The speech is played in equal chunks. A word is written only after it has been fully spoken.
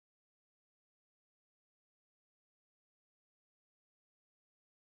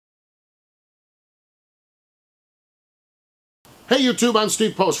Hey YouTube, I'm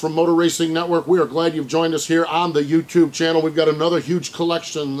Steve Post from Motor Racing Network. We are glad you've joined us here on the YouTube channel. We've got another huge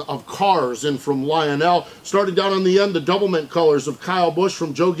collection of cars in from Lionel. Started down on the end, the double mint colors of Kyle Busch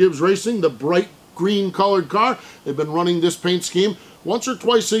from Joe Gibbs Racing, the bright green colored car. They've been running this paint scheme once or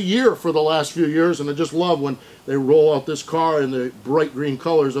twice a year for the last few years, and I just love when they roll out this car in the bright green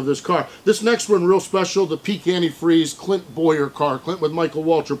colors of this car. This next one, real special, the Peak Antifreeze Clint Bowyer car, Clint with Michael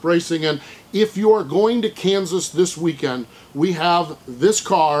Waltrip Racing. And if you are going to Kansas this weekend, we have this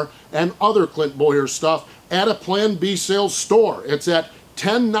car and other Clint Bowyer stuff at a Plan B sales store. It's at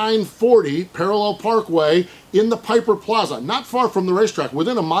 10940 Parallel Parkway in the Piper Plaza, not far from the racetrack,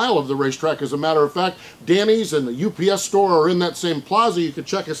 within a mile of the racetrack, as a matter of fact. Danny's and the UPS store are in that same plaza. You can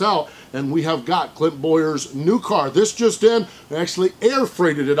check us out, and we have got Clint Bowyer's new car. This just in, we actually air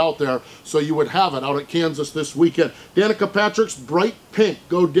freighted it out there, so you would have it out at Kansas this weekend. Danica Patrick's bright pink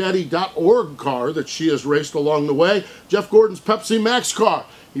GoDaddy.org car that she has raced along the way. Jeff Gordon's Pepsi Max car.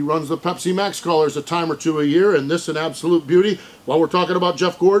 He runs the Pepsi Max colors a time or two a year, and this an absolute beauty. While we're talking about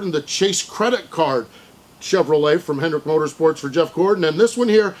Jeff Gordon, the Chase Credit Card Chevrolet from Hendrick Motorsports for Jeff Gordon. And this one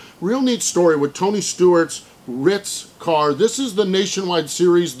here, real neat story with Tony Stewart's Ritz car. This is the Nationwide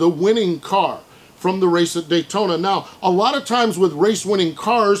Series, the winning car from the race at Daytona. Now, a lot of times with race-winning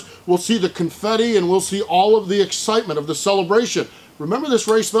cars, we'll see the confetti and we'll see all of the excitement of the celebration. Remember this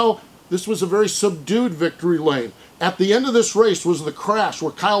race, though? This was a very subdued victory lane. At the end of this race was the crash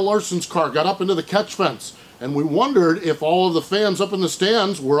where Kyle Larson's car got up into the catch fence. And we wondered if all of the fans up in the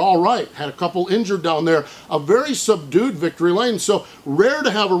stands were all right. Had a couple injured down there. A very subdued victory lane. So rare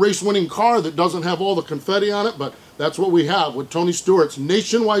to have a race-winning car that doesn't have all the confetti on it, but that's what we have with Tony Stewart's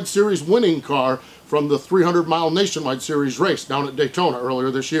Nationwide Series winning car from the 300-mile Nationwide Series race down at Daytona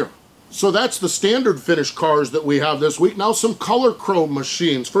earlier this year. So that's the standard finish cars that we have this week. Now some color chrome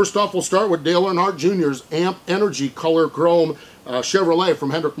machines. First off, we'll start with Dale Earnhardt Jr.'s Amp Energy Color Chrome Chevrolet from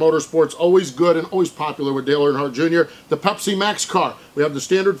Hendrick Motorsports. Always good and always popular with Dale Earnhardt Jr. The Pepsi Max car. We have the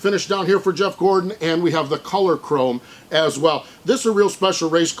standard finish down here for Jeff Gordon, and we have the color chrome as well. This is a real special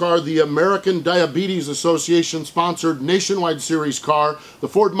race car, the American Diabetes Association sponsored Nationwide Series car. The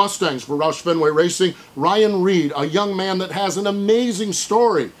Ford Mustangs for Roush Fenway Racing. Ryan Reed, a young man that has an amazing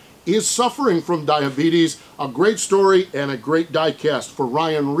story, is suffering from diabetes. A great story and a great diecast for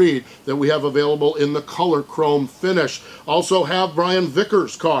Ryan Reed that we have available in the color chrome finish. Also have Brian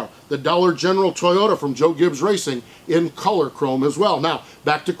Vickers' car, the Dollar General Toyota from Joe Gibbs Racing, in color chrome as well. Now,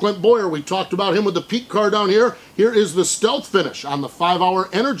 back to Clint Bowyer. We talked about him with the Peak car down here. Here is the stealth finish on the 5-hour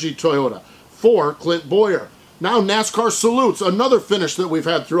Energy Toyota for Clint Bowyer. Now NASCAR salutes another finish that we've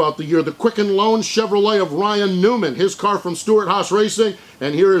had throughout the year, the Quicken Loan Chevrolet of Ryan Newman, his car from Stewart-Haas Racing.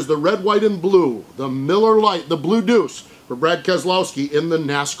 And here is the red, white, and blue, the Miller Lite, the Blue Deuce for Brad Keselowski in the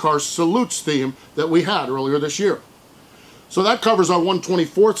NASCAR salutes theme that we had earlier this year. So that covers our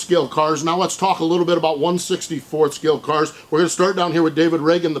 124th scale cars. Now let's talk a little bit about 164th scale cars. We're going to start down here with David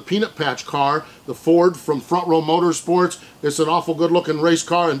Reagan, the Peanut Patch car, the Ford from Front Row Motorsports. It's an awful good looking race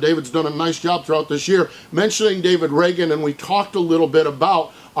car, and David's done a nice job throughout this year. Mentioning David Reagan, and we talked a little bit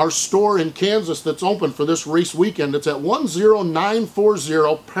about our store in Kansas that's open for this race weekend. It's at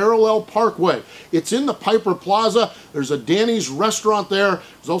 10940 Parallel Parkway. It's in the Piper Plaza. There's a Danny's restaurant there.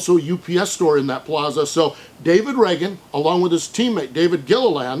 There's also a UPS store in that plaza. So David Reagan, along with his teammate David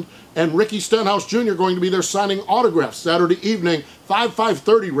Gilliland, and Ricky Stenhouse Jr. going to be there signing autographs Saturday evening,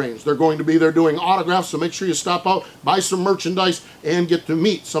 5:30 range. They're going to be there doing autographs, so make sure you stop out, buy some merchandise, and get to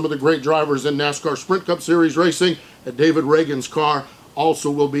meet some of the great drivers in NASCAR Sprint Cup Series racing. And David Reagan's car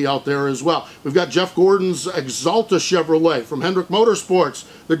also will be out there as well. We've got Jeff Gordon's Exalta Chevrolet from Hendrick Motorsports,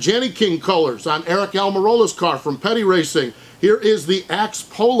 the Janny King colors on Eric Almirola's car from Petty Racing. Here is the Axe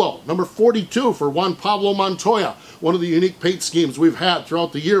Polo, number 42 for Juan Pablo Montoya, one of the unique paint schemes we've had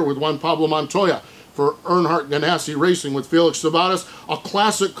throughout the year with Juan Pablo Montoya. For Earnhardt Ganassi Racing with Felix Sabates, a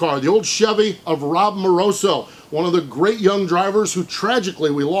classic car, the old Chevy of Rob Moroso, one of the great young drivers who tragically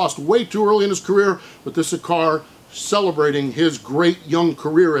we lost way too early in his career, but this is a car celebrating his great young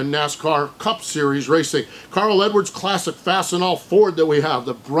career in NASCAR Cup Series racing. Carl Edwards Classic Fastenal Ford that we have,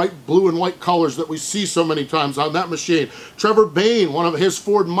 the bright blue and white colors that we see so many times on that machine. Trevor Bayne, one of his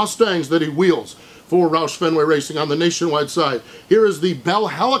Ford Mustangs that he wheels for Roush Fenway Racing on the Nationwide side. Here is the Bell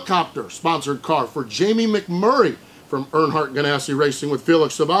Helicopter sponsored car for Jamie McMurray from Earnhardt Ganassi Racing with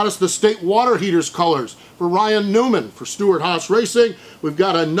Felix Sabates. The State Water Heaters colors for Ryan Newman for Stewart-Haas Racing. We've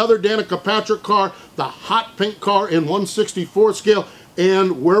got another Danica Patrick car, the hot pink car in 164th scale.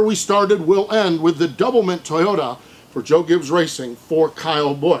 And where we started, we'll end with the double mint Toyota for Joe Gibbs Racing for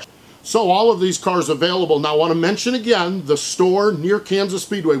Kyle Busch. So all of these cars available. Now I want to mention again the store near Kansas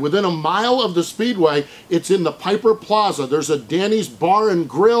Speedway. Within a mile of the Speedway, it's in the Piper Plaza. There's a Danny's Bar and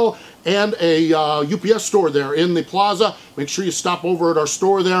Grill and a UPS store there in the plaza. Make sure you stop over at our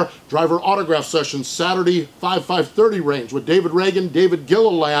store there. Driver autograph session Saturday 5:30 range with David Reagan, David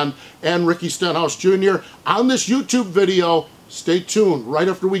Gilliland, and Ricky Stenhouse Jr. On this YouTube video, stay tuned right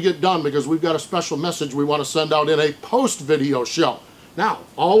after we get done because we've got a special message we want to send out in a post-video show. Now,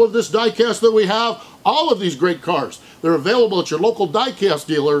 all of this diecast that we have, all of these great cars, they're available at your local diecast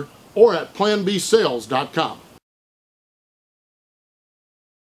dealer or at planbsales.com.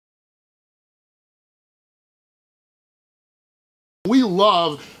 We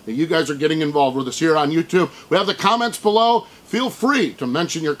love that you guys are getting involved with us here on YouTube. We have the comments below. Feel free to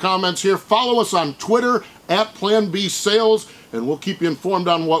mention your comments here. Follow us on Twitter at PlanBSales, and we'll keep you informed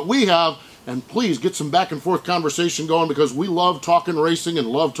on what we have. And please get some back and forth conversation going because we love talking racing and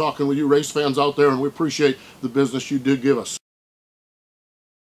love talking with you race fans out there, and we appreciate the business you do give us.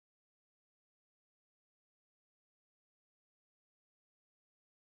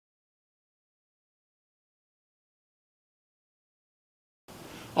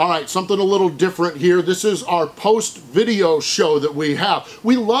 All right, something a little different here. This is our post-video show that we have.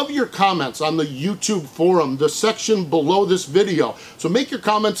 We love your comments on the YouTube forum, the section below this video. So make your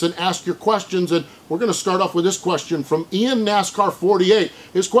comments and ask your questions, and we're going to start off with this question from Ian NASCAR 48.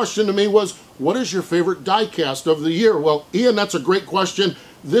 His question to me was, what is your favorite diecast of the year? Well, Ian, that's a great question.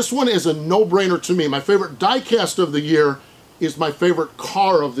 This one is a no-brainer to me. My favorite diecast of the year is my favorite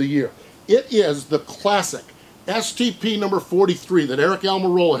car of the year. It is the classic STP number 43 that Eric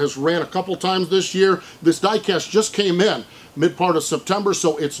Almirola has ran a couple times this year. This diecast just came in mid part of September,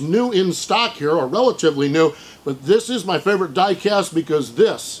 so it's new in stock here, or relatively new, but this is my favorite diecast because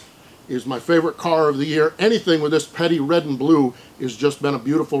this is my favorite car of the year. Anything with this petty red and blue has just been a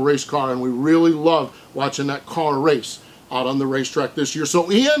beautiful race car, and we really love watching that car race out on the racetrack this year.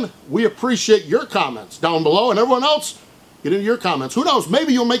 So Ian, we appreciate your comments down below, and everyone else, get into your comments. Who knows,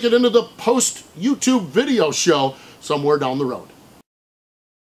 maybe you'll make it into the post-YouTube video show somewhere down the road.